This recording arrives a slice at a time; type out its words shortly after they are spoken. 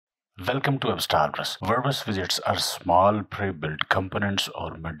Welcome to WordPress. WordPress widgets are small pre-built components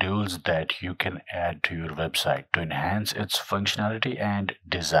or modules that you can add to your website to enhance its functionality and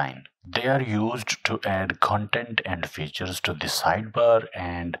design. They are used to add content and features to the sidebar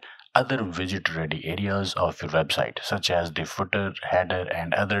and other widget-ready areas of your website, such as the footer, header,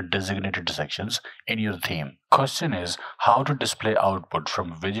 and other designated sections in your theme. Question is how to display output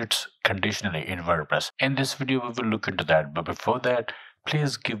from widgets conditionally in WordPress. In this video, we will look into that, but before that,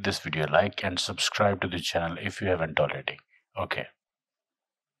 please give this video a like and subscribe to the channel if you haven't already. Okay.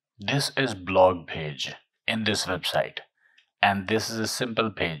 This is blog page in this website, and this is a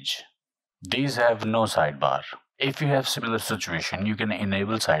simple page. These have no sidebar. If you have similar situation, you can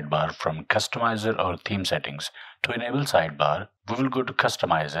enable sidebar from customizer or theme settings. To enable sidebar, we will go to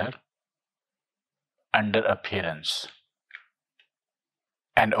customizer under appearance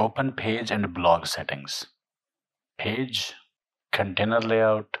and open page and blog settings. Page, container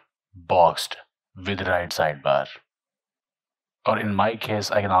layout, boxed with right sidebar. Or in my case,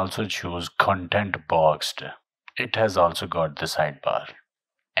 I can also choose content boxed. It has also got the sidebar.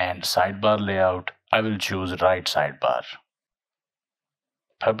 And sidebar layout, I will choose right sidebar.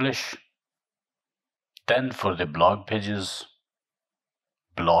 Publish. Then for the blog pages,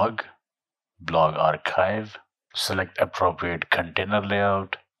 blog archive, select appropriate container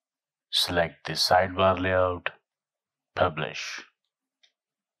layout, select the sidebar layout, publish.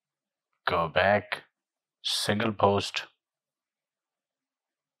 Go back, single post,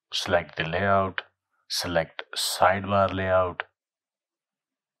 select the layout, select sidebar layout,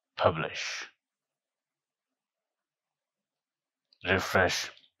 publish.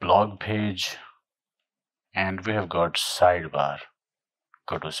 Refresh blog page, and we have got sidebar.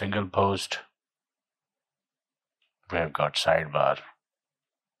 Go to single post, we have got sidebar.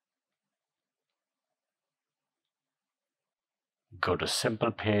 Go to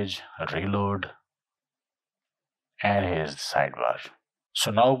simple page, reload, and here's the sidebar.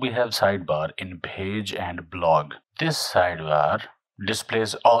 So now we have sidebar in page and blog. This sidebar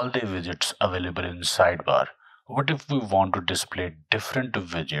displays all the widgets available in sidebar. What if we want to display different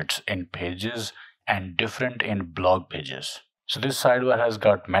widgets in pages and different in blog pages? So this sidebar has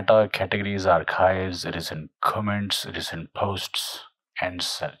got meta, categories, archives, recent comments, recent posts, and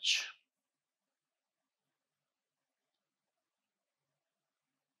such.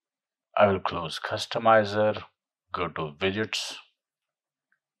 I will close customizer, go to widgets,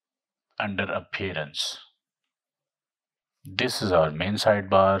 under appearance. This is our main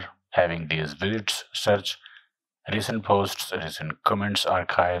sidebar having these widgets, search, recent posts, recent comments,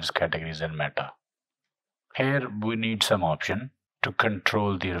 archives, categories, and meta. Here we need some option to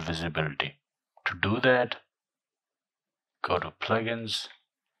control their visibility. To do that, go to plugins,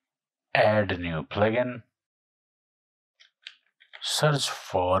 add new plugin, search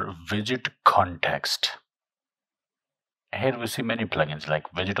for widget context. Here we see many plugins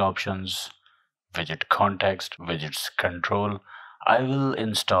like widget options, widget context, widgets control. I will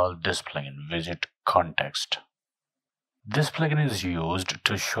install this plugin, widget context. This plugin is used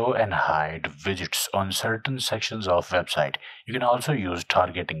to show and hide widgets on certain sections of website. You can also use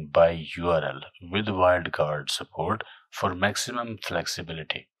targeting by URL with wildcard support for maximum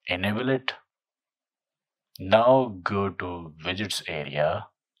flexibility. Enable it. Now go to widgets area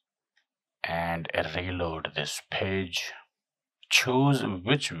and reload this page. Choose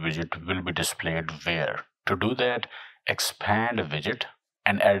which widget will be displayed where. To do that, expand widget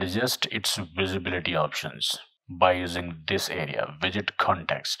and adjust its visibility options by using this area, widget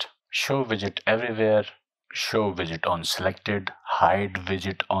context. Show widget everywhere, show widget on selected, hide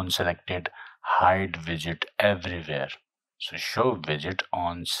widget on selected, hide widget everywhere. So show widget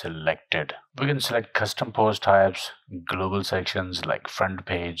on selected. We can select custom post types, global sections like front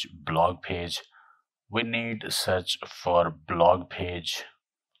page, blog page. We need search for blog page,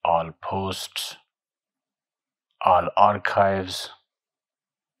 all posts, all archives,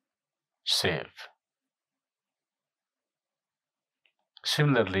 save.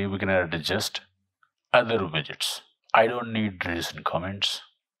 Similarly, we can adjust other widgets. I don't need recent comments.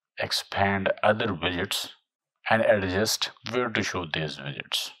 Expand other widgets and adjust where to show these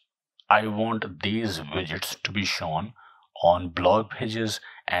widgets. I want these widgets to be shown on blog pages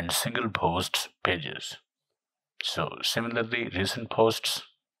and single posts pages. So similarly, recent posts,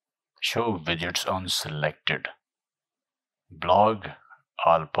 show widgets on selected. Blog,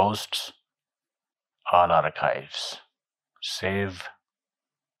 all posts, all archives. Save.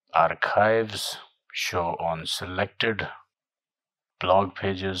 Archives, show on selected. Blog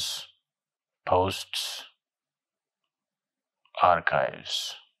pages, posts,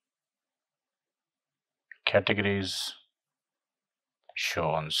 archives. Categories, show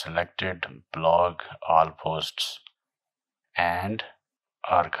on selected, blog, all posts, and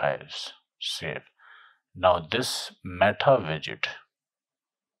archives. Save. Now this meta widget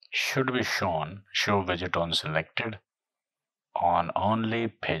should be show widget on selected, on only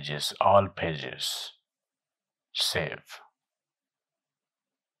pages, all pages. Save.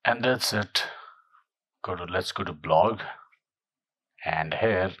 And that's it. Let's go to blog, and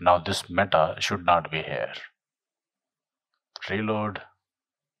here now this meta should not be here. Reload,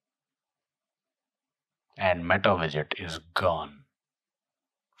 and meta widget is gone.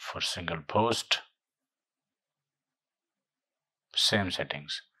 For single post, same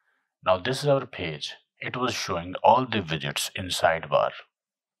settings. Now this is our page. It was showing all the widgets in sidebar.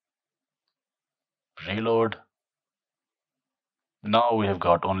 Reload. Now we have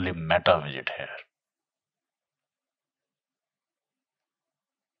got only meta widget here.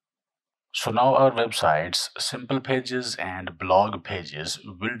 So now our website's simple pages and blog pages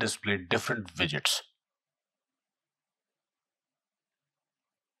will display different widgets.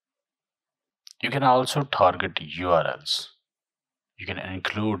 You can also target URLs. You can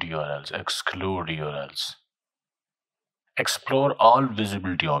include URLs, exclude URLs. Explore all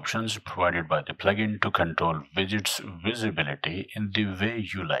visibility options provided by the plugin to control widgets visibility in the way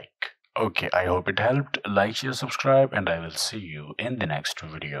you like. Okay, I hope it helped. Like, share, subscribe, and I will see you in the next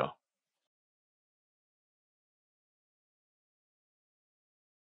video.